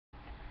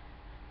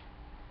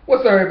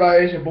What's up,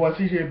 everybody? It's your boy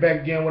CJ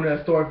back again with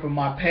another story from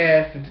my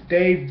past. In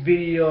today's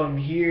video, I'm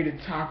here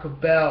to talk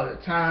about a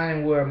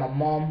time where my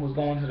mom was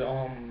going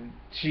to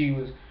she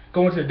was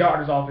going to the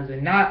doctor's office,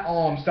 and not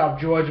South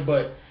Georgia,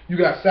 but you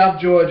got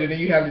South Georgia, and then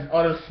you have this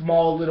other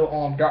small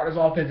little doctor's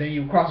office, and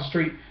you cross the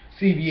street,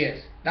 CVS.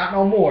 Not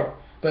no more,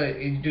 but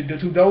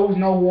to those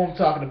know who I'm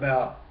talking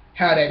about,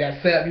 how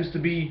that setup used to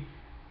be,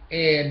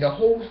 and the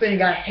whole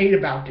thing I hate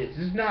about this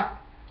is not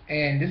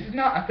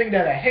a thing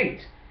that I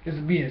hate. This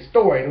is being a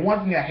story. The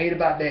one thing I hate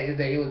about that is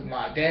that it was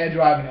my dad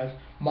driving us,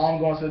 mom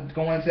going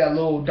into that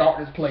little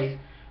doctor's place,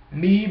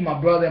 me,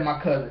 my brother, and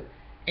my cousin,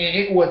 and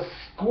it was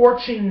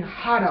scorching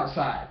hot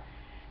outside.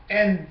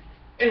 And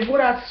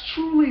what I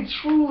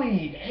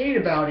truly hate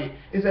about it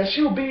is that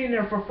she'll be in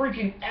there for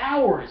freaking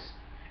hours,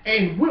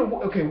 and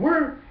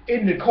we're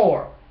in the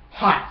car,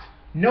 hot,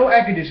 no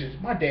air conditioners.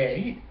 My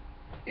dad,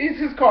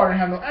 his car didn't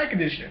have no air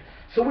conditioner.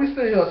 So we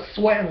sitting here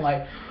sweating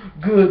like,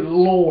 good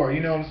lord,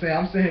 you know what I'm saying?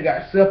 I'm sitting here,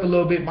 got set up a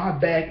little bit. My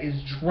back is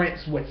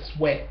drenched with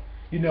sweat.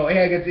 You know, it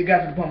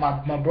got to the point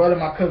my brother and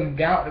my cousin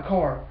got out the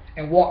car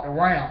and walked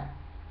around.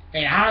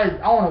 And I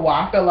don't know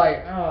why. I felt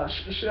like,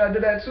 should I do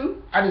that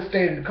too? I just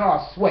stayed in the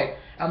car, sweat.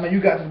 I mean, you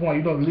got to the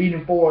point,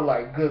 leaning forward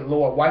like, good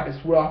lord, wipe the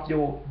sweat off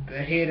your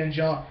head and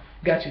jump.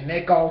 Got your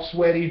neck all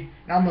sweaty.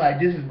 And I'm like,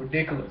 this is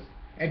ridiculous.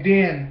 And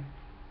then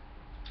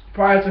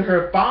prior to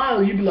her,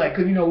 finally, you'd be like,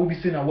 because, we'd be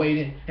sitting there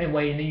waiting, and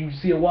then you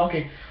see her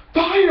walking,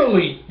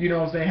 finally, you know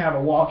what I'm saying, have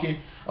her walking,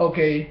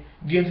 okay,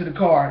 get into the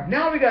car.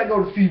 Now we got to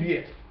go to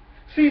CVS.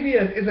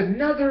 CVS is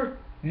another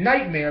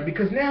nightmare,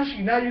 because now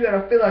you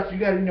got to feel like you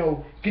got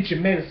to, get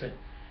your medicine.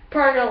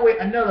 Probably got to wait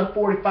another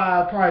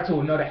 45, probably to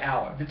another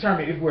hour,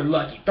 determine if we're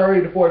lucky,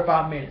 30 to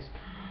 45 minutes.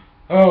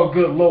 Oh,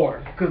 good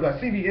lord, because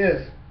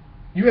CVS,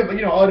 you have,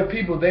 other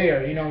people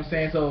there, you know what I'm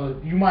saying, so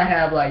you might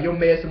have, like, your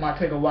medicine might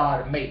take a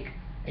while to make.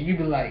 And you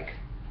be like,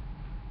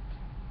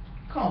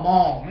 come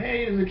on,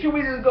 man, can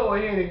we just go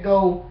ahead and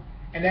go?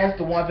 And that's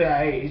the one thing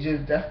I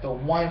hate. That's the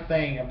one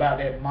thing about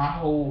that, my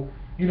whole,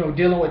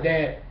 dealing with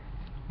that.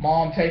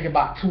 Mom taking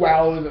about 2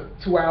 hours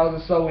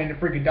or so in the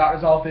freaking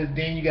doctor's office.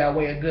 Then you gotta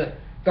wait a good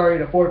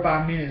 30 to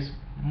 45 minutes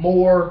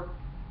more,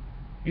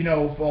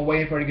 for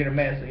waiting for her to get her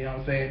medicine. You know what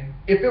I'm saying?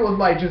 If it was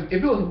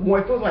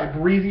like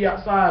breezy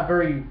outside,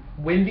 very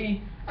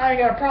windy, I ain't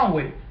got a problem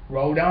with it.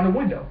 Roll down the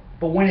window.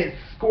 But when it's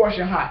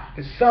scorching hot,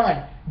 the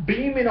sun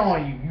beaming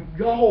on you,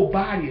 your whole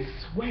body is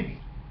sweaty.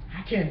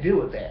 I can't deal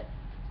with that.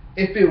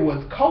 If it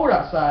was cold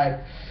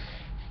outside,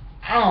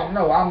 I don't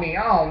know. I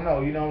don't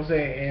know. You know what I'm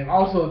saying? And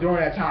also during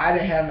that time,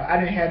 I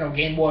didn't have no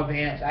Game Boy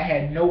Advance. I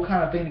had no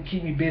kind of thing to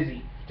keep me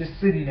busy. Just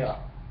sitting there,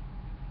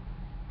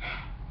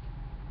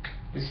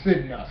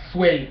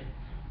 sweating,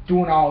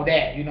 doing all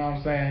that. You know what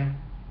I'm saying?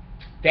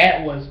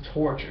 That was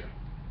torture.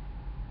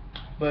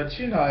 But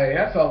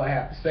that's all I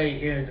have to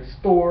say in the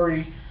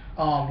story.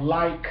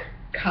 Like,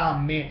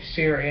 comment,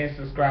 share, and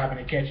subscribe,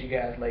 and catch you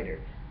guys later.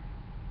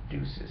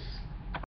 Deuces.